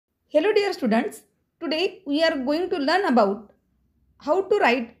Hello dear students, today we are going to learn about how to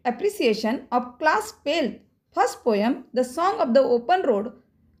write appreciation of class 12th first poem The Song of the Open Road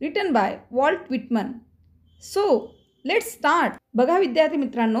written by Walt Whitman. So let's start. बघा विद्यार्थी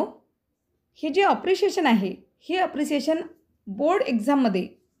मित्रांनो, हे जे appreciation आहे हे appreciation board एक्झाममध्ये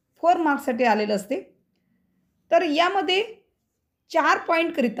 4 मार्क्ससाठी आलेलं असते. तर यामध्ये 4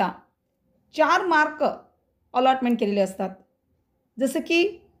 पॉईंटकरिता 4 मार्क अलॉटमेंट केलेले असतात. जसं की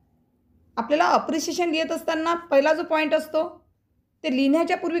आपल्याला अप्रिशिएशन लिहित असताना पहिला जो पॉईंट असतो ते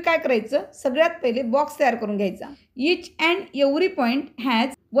लिहिण्याच्या पूर्वी काय करायचं, सगळ्यात पहिले बॉक्स तयार करून घ्यायचा. Each and every point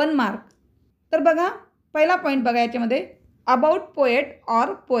has 1 mark. तर बघा पहिला पॉईंट बघा याच्यामध्ये अबाउट पोएट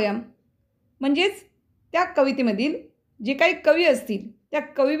ऑर पोयम, म्हणजेच त्या कवितेमधील जे काही कवी असतील त्या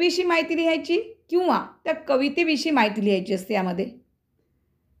कवीविषयी माहिती लिहायची किंवा त्या कवितेविषयी माहिती लिहायची असते यामध्ये.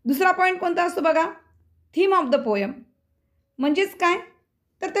 दुसरा पॉईंट कोणता असतो बघा, थीम ऑफ द पोयम, म्हणजेच काय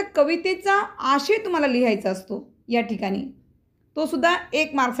तर त्या कवितेचा आशय तुम्हाला लिहायचा असतो या ठिकाणी, तो सुद्धा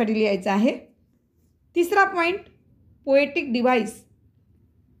 1 मार्कसाठी लिहायचा आहे. तिसरा पॉईंट पोएटिक डिव्हाइस.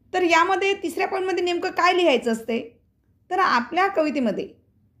 तर यामध्ये तिसऱ्या पॉईंटमध्ये नेमकं काय लिहायचं असते, तर आपल्या कवितेमध्ये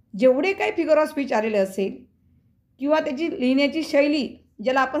जेवढे काही फिगर ऑफ स्पीच आलेले असेल किंवा त्याची लिहिण्याची शैली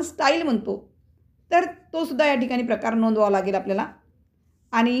ज्याला आपण स्टाईल म्हणतो, तर तो सुद्धा या ठिकाणी प्रकार नोंदवावा लागेल आपल्याला.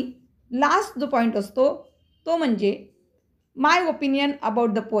 आणि लास्ट जो पॉईंट असतो तो म्हणजे माय ओपिनियन अबाउट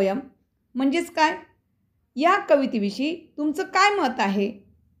द पोयम, म्हणजेच काय या कवितेविषयी तुमचं काय मत आहे.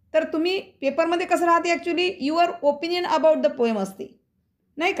 तर तुम्ही पेपरमध्ये कसं राहते actually your opinion about the poem असते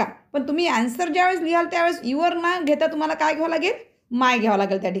नाही का, पण तुम्ही ॲन्सर ज्यावेळेस लिहाल त्यावेळेस युअर ना घेता तुम्हाला काय घ्यावं लागेल, माय घ्यावं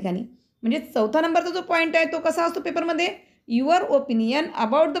लागेल त्या ठिकाणी. म्हणजे चौथा नंबरचा जो पॉईंट आहे तो कसा असतो पेपरमध्ये, your opinion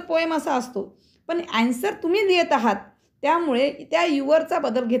about the poem असा असतो, पण ॲन्सर तुम्ही लिहित आहात त्यामुळे त्या युअरचा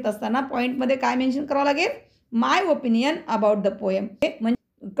बदल घेत असताना पॉईंटमध्ये काय मेन्शन करावं लागेल, माय ओपिनियन अबाउट द पोयम.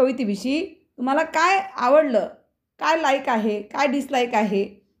 म्हणजे कवितेविषयी तुम्हाला काय आवडलं, काय लाईक आहे, काय डिसलाईक आहे,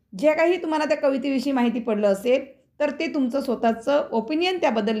 जे काही तुम्हाला त्या कवितेविषयी माहिती पडलं असेल तर ते तुमचं स्वतःचं ओपिनियन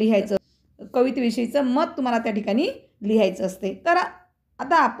त्याबद्दल लिहायचं, कवितेविषयीचं मत तुम्हाला त्या ठिकाणी लिहायचं असते. तर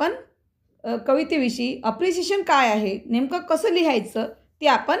आता आपण कवितेविषयी अप्रिशिएशन काय आहे, नेमकं कसं लिहायचं ते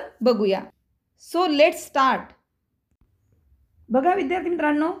आपण बघूया. So let's start. बघा विद्यार्थी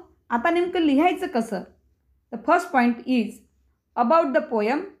मित्रांनो, आता नेमकं लिहायचं कसं. The first point is about the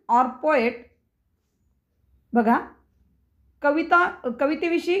poem or poet. बघा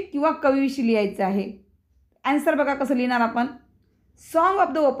कवितेविषयी किंवा कवीविषयी लिहायचं आहे. ॲन्सर बघा कसं लिहिणार आपण, song of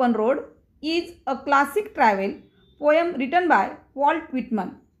the open road is a classic travel poem written by Walt Whitman.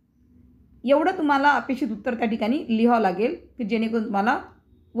 एवढं तुम्हाला अपेक्षित उत्तर त्या ठिकाणी लिहावं लागेल की जेणेकरून तुम्हाला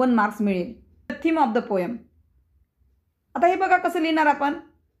 1 मार्क्स मिळेल. The theme of the poem. आता हे बघा कसं लिहिणार आपण,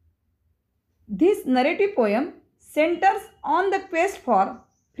 this narrative poem centres on the quest for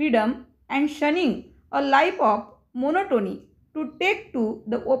freedom and शनिंग a life of monotony to take to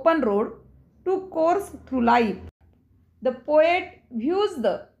the open road to course through life. The poet views the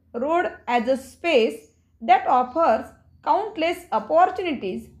road as a space that offers countless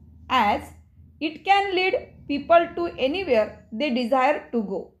opportunities as it can lead people to anywhere they Dzire to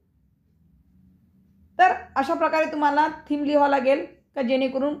go. तर अशा प्रकारे तुम्हाला theme लिहावं लागेल का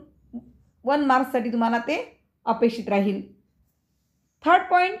जेणेकरून 1 मार्क्ससाठी तुम्हाला ते अपेक्षित राहील. थर्ड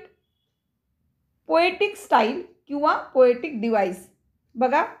पॉईंट पोएटिक स्टाईल किंवा पोएटिक डिव्हाइस.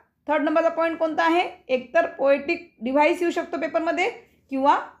 बघा थर्ड नंबरचा पॉईंट कोणता आहे, एकतर पोएटिक डिव्हाइस येऊ शकतो पेपरमध्ये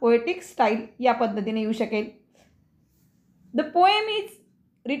किंवा पोएटिक स्टाईल या पद्धतीने येऊ शकेल. The poem is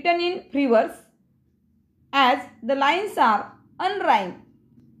written in free वर्स as the lines R अनराईम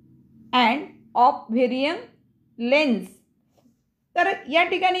and of व्हेरियंग lens. तर या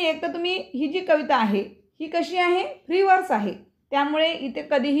ठिकाणी एक तर तुम्ही ही जी कविता आहे ही कशी आहे, फ्री वर्स आहे, त्यामुळे इथे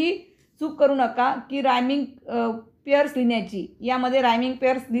कधीही चूक करू नका की रायमिंग पेअर्स लिहिण्याची. यामध्ये रायमिंग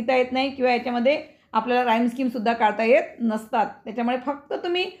पेअर्स लिहिता येत नाही किंवा याच्यामध्ये आपल्याला राईम स्कीमसुद्धा काढता येत नसतात. त्याच्यामुळे फक्त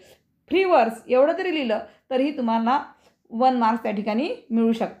तुम्ही फ्री वर्स एवढं जरी लिहिलं तरीही तुम्हाला 1 मार्क्स त्या ठिकाणी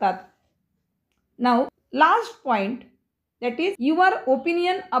मिळू शकतात. Now last point that is your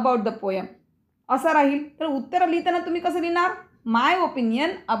opinion about the poem असं राहील. तर उत्तर लिहिताना तुम्ही कसं लिहिणार, माय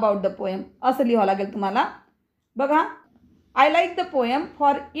ओपिनियन अबाउट द पोयम असं लिहावं लागेल तुम्हाला. बघा I like the poem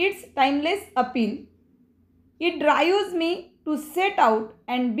for its timeless appeal. It drives me to set out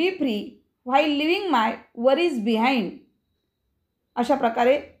and B free while living my worries behind. अशा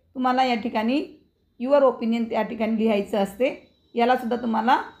प्रकारे तुम्हाला या ठिकाणी युअर ओपिनियन त्या ठिकाणी लिहायचं असते. यालासुद्धा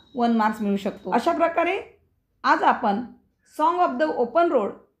तुम्हाला 1 मार्क्स मिळू शकतो. अशा प्रकारे आज आपण song of the open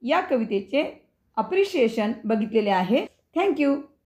road या कवितेचे अप्रिशिएशन बघितलेले आहे. थँक्यू.